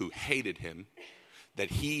enemies who hated him, that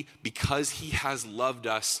because he has loved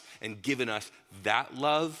us and given us that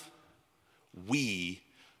love, we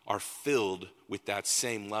are filled with that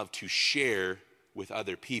same love to share with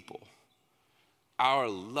other people. Our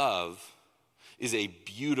love is a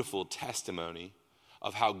beautiful testimony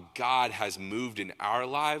of how God has moved in our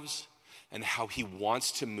lives and how he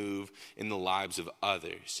wants to move in the lives of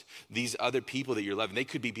others. These other people that you're loving, they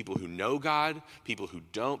could be people who know God, people who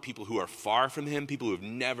don't, people who are far from him, people who have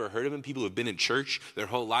never heard of him, people who have been in church their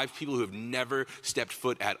whole lives, people who have never stepped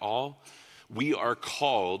foot at all. We are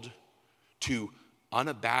called to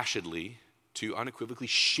unabashedly, to unequivocally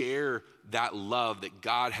share that love that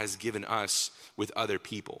God has given us with other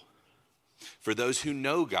people. For those who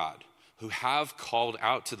know God, who have called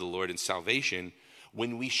out to the Lord in salvation,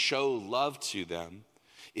 when we show love to them,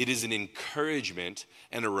 it is an encouragement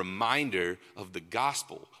and a reminder of the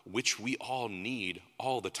gospel, which we all need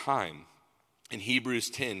all the time. In Hebrews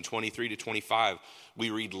 10, 23 to 25, we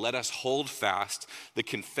read, "Let us hold fast the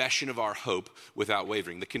confession of our hope without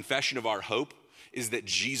wavering." The confession of our hope is that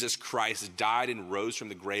Jesus Christ died and rose from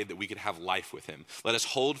the grave that we could have life with him. Let us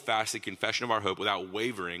hold fast the confession of our hope without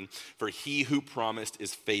wavering, for he who promised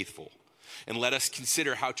is faithful. And let us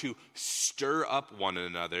consider how to stir up one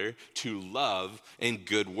another to love and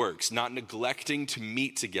good works, not neglecting to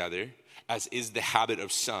meet together, as is the habit of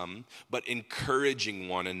some, but encouraging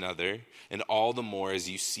one another, and all the more as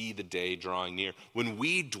you see the day drawing near. When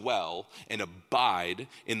we dwell and abide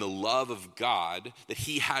in the love of God that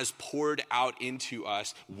he has poured out into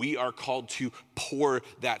us, we are called to pour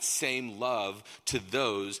that same love to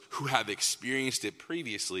those who have experienced it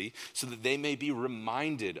previously, so that they may be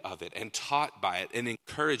reminded of it and taught by it and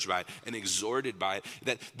encouraged by it and exhorted by it,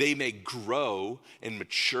 that they may grow and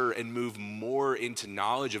mature and move more into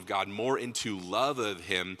knowledge of God, more into love of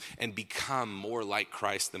him, and become more like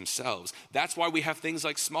Christ themselves. That's why we have things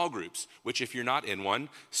like small groups, which if you're not in one,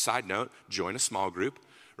 side note, join a small group,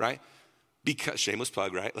 right? Because, shameless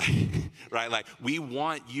plug, right? Like we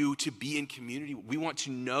want you to be in community. We want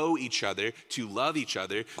to know each other, to love each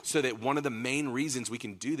other, so that one of the main reasons we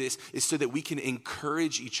can do this is so that we can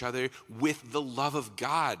encourage each other with the love of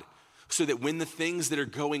God. So that when the things that are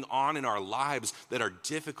going on in our lives that are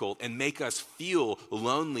difficult and make us feel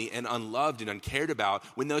lonely and unloved and uncared about,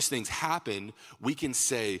 when those things happen, we can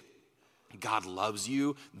say, God loves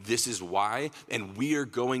you, this is why, and we are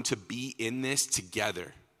going to be in this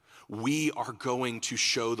together. We are going to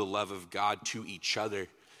show the love of God to each other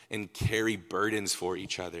and carry burdens for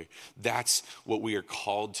each other. That's what we are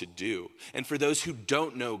called to do. And for those who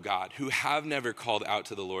don't know God, who have never called out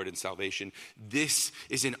to the Lord in salvation, this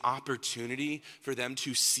is an opportunity for them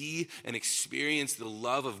to see and experience the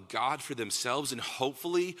love of God for themselves and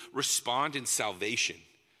hopefully respond in salvation.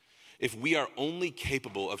 If we are only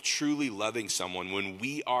capable of truly loving someone when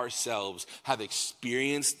we ourselves have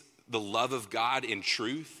experienced the love of God in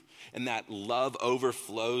truth, and that love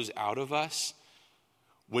overflows out of us,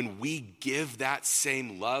 when we give that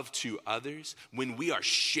same love to others, when we are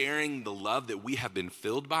sharing the love that we have been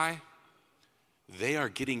filled by, they are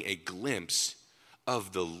getting a glimpse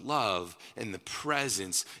of the love and the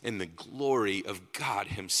presence and the glory of God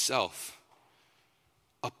himself.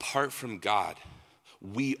 Apart from God,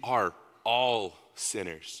 we are all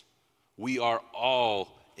sinners. We are all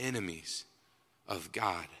enemies of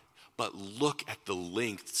God. But look at the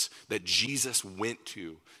lengths that Jesus went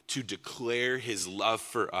to declare his love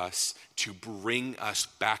for us, to bring us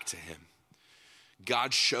back to him.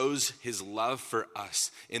 God shows his love for us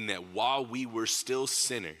in that while we were still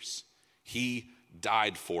sinners, he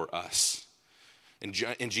died for us. And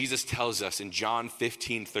Jesus tells us in John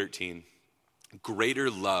 15:13, greater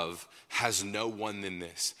love has no one than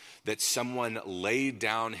this, that someone laid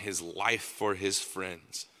down his life for his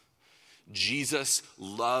friends. Jesus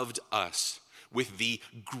loved us with the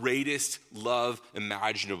greatest love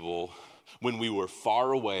imaginable when we were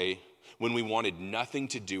far away, when we wanted nothing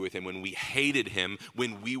to do with him, when we hated him,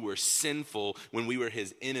 when we were sinful, when we were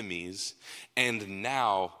his enemies. And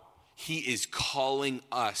now he is calling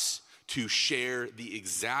us to share the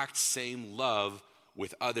exact same love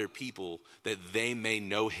with other people, that they may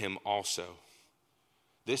know him also.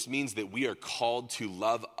 This means that we are called to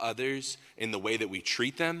love others in the way that we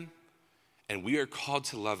treat them, and we are called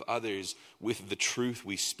to love others with the truth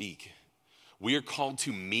we speak. We are called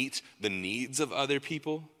to meet the needs of other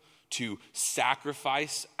people, to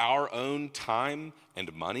sacrifice our own time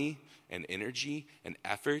and money and energy and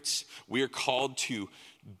efforts. We are called to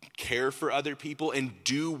care for other people and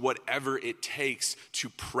do whatever it takes to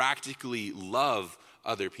practically love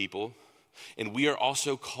other people. And we are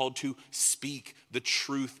also called to speak the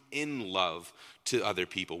truth in love to other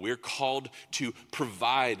people. We're called to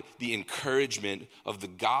provide the encouragement of the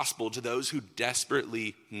gospel to those who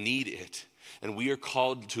desperately need it. And we are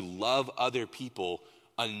called to love other people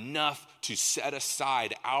enough to set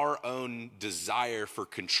aside our own desire for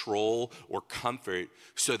control or comfort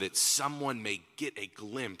so that someone may get a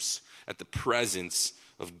glimpse at the presence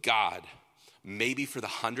of God, maybe for the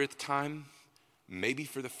 100th time, maybe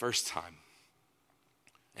for the first time.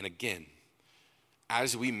 And again,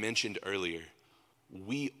 as we mentioned earlier,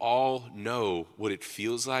 we all know what it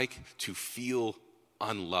feels like to feel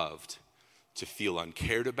unloved, to feel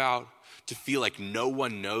uncared about, to feel like no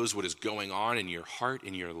one knows what is going on in your heart,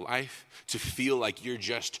 in your life, to feel like you're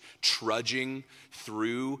just trudging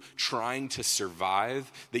through, trying to survive,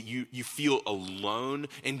 that you feel alone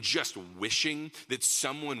and just wishing that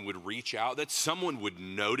someone would reach out, that someone would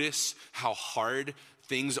notice how hard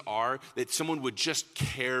things are, that someone would just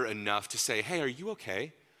care enough to say, hey, are you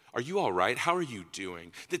okay? Are you all right? How are you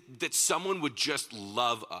doing? That someone would just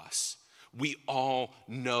love us. We all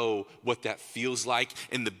know what that feels like.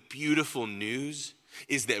 And the beautiful news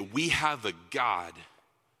is that we have a God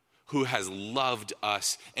who has loved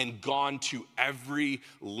us and gone to every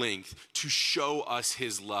length to show us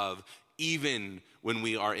his love even when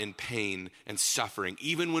we are in pain and suffering.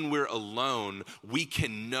 Even when we're alone, we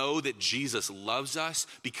can know that Jesus loves us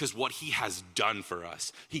because what he has done for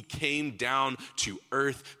us. He came down to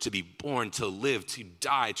earth to be born, to live, to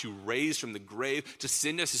die, to raise from the grave, to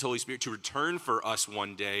send us his Holy Spirit, to return for us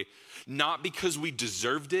one day, not because we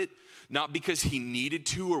deserved it, not because he needed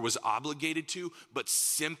to or was obligated to, but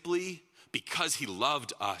simply because he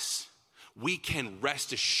loved us. We can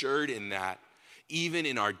rest assured in that, even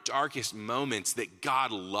in our darkest moments, that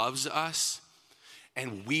God loves us,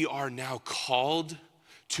 and we are now called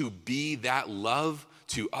to be that love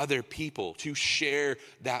to other people, to share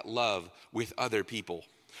that love with other people.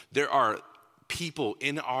 There are people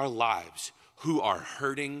in our lives who are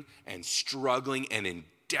hurting and struggling and in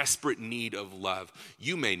desperate need of love.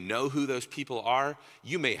 You may know who those people are.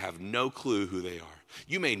 You may have no clue who they are.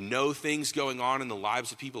 You may know things going on in the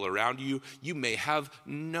lives of people around you. You may have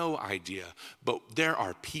no idea. But there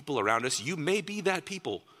are people around us. You may be that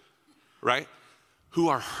people, right? Who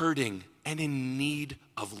are hurting and in need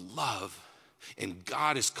of love. And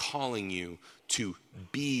God is calling you to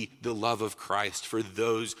be the love of Christ for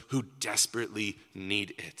those who desperately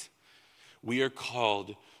need it. We are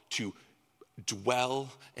called to dwell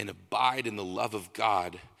and abide in the love of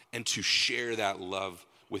God and to share that love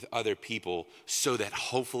with other people so that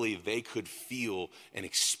hopefully they could feel and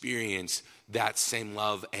experience that same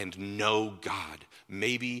love and know God,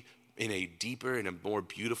 maybe in a deeper and a more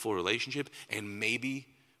beautiful relationship, and maybe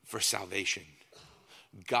for salvation.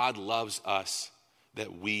 God loves us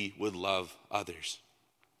that we would love others.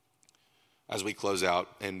 As we close out,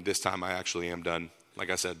 and this time I actually am done, like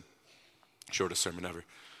I said, shortest sermon ever.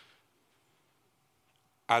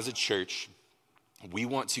 As a church, we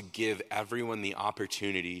want to give everyone the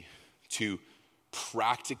opportunity to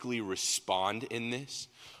practically respond in this.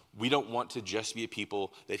 We don't want to just be a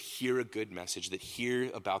people that hear a good message, that hear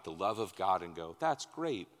about the love of God and go, that's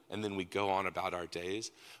great, and then we go on about our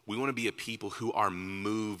days. We want to be a people who are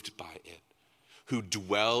moved by it, who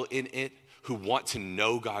dwell in it, who want to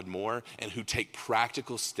know God more, and who take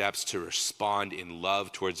practical steps to respond in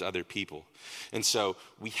love towards other people. And so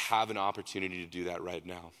we have an opportunity to do that right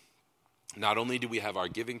now. Not only do we have our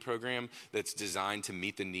giving program that's designed to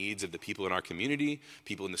meet the needs of the people in our community,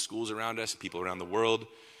 people in the schools around us, people around the world,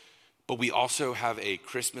 but we also have a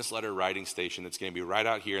Christmas letter writing station that's going to be right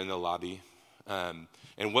out here in the lobby.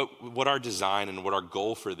 And what our design and what our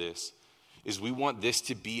goal for this is, we want this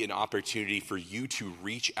to be an opportunity for you to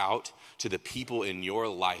reach out to the people in your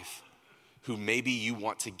life who maybe you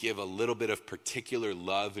want to give a little bit of particular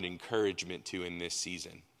love and encouragement to in this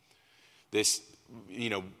season.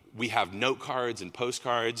 We have note cards and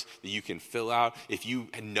postcards that you can fill out. If you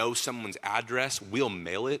know someone's address, we'll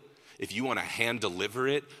mail it. If you want to hand deliver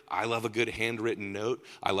it, I love a good handwritten note.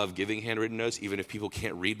 I love giving handwritten notes, even if people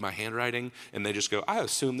can't read my handwriting and they just go, I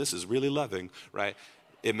assume this is really loving, right?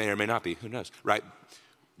 It may or may not be, who knows, right?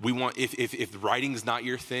 We want, if writing's not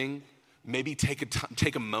your thing, maybe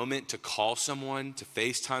take a moment to call someone, to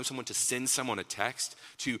FaceTime someone, to send someone a text,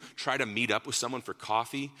 to try to meet up with someone for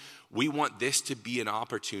coffee. We want this to be an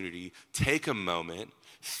opportunity. Take a moment,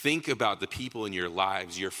 think about the people in your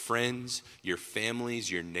lives, your friends, your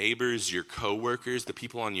families, your neighbors, your coworkers, the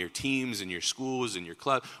people on your teams and your schools and your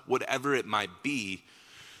club, whatever it might be.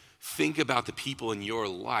 Think about the people in your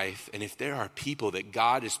life, and if there are people that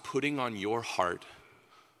God is putting on your heart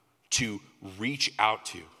to reach out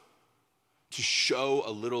to show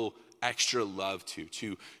a little extra love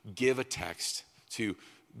to give a text, to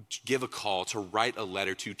give a call, to write a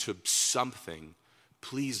letter to something,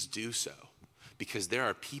 please do so. Because there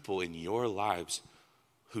are people in your lives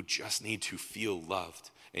who just need to feel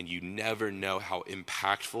loved, and you never know how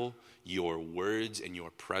impactful your words and your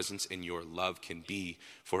presence and your love can be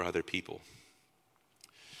for other people.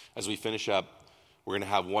 As we finish up, we're going to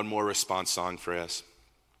have one more response song for us.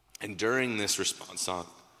 And during this response song,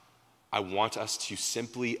 I want us to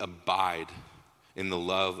simply abide in the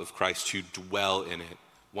love of Christ, to dwell in it.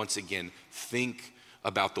 Once again, think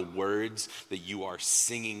about the words that you are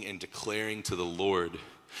singing and declaring to the Lord,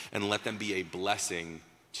 and let them be a blessing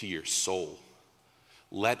to your soul.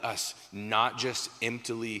 Let us not just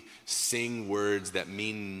emptily sing words that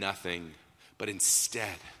mean nothing, but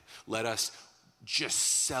instead, let us just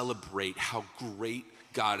celebrate how great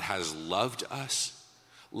God has loved us.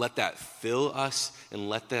 Let that fill us, and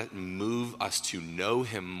let that move us to know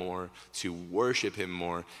him more, to worship him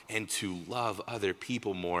more, and to love other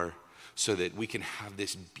people more, so that we can have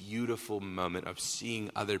this beautiful moment of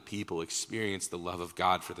seeing other people experience the love of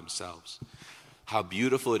God for themselves. How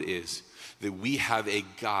beautiful it is that we have a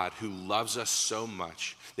God who loves us so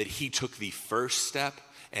much that he took the first step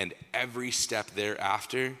and every step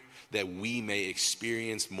thereafter, that we may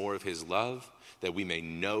experience more of his love, that we may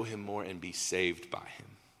know him more and be saved by him.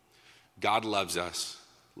 God loves us.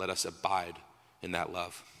 Let us abide in that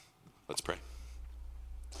love. Let's pray.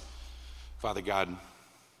 Father God,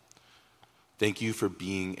 thank you for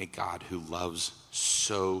being a God who loves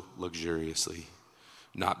so luxuriously,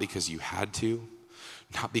 not because you had to,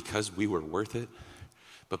 not because we were worth it,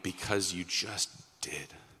 but because you just did,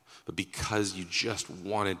 but because you just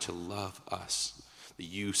wanted to love us. That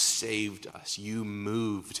you saved us. You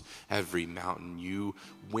moved every mountain. You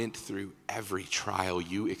went through every trial.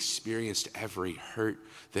 You experienced every hurt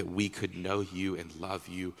that we could know you and love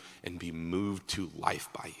you and be moved to life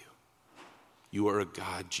by you. You are a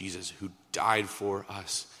God, Jesus, who died for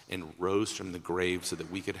us and rose from the grave so that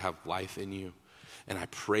we could have life in you. And I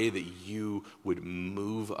pray that you would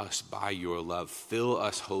move us by your love. Fill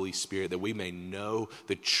us, Holy Spirit, that we may know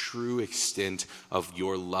the true extent of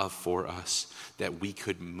your love for us, that we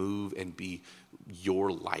could move and be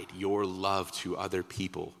your light, your love to other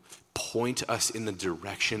people. Point us in the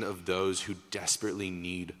direction of those who desperately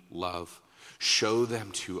need love. Show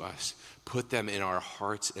them to us. Put them in our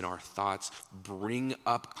hearts, in our thoughts. Bring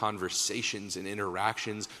up conversations and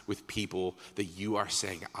interactions with people that you are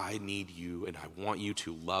saying, I need you and I want you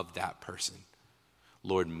to love that person.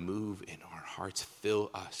 Lord, move in our hearts.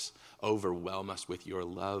 Fill us. Overwhelm us with your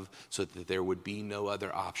love so that there would be no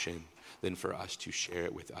other option than for us to share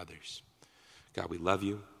it with others. God, we love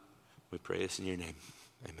you. We pray this in your name.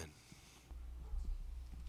 Amen.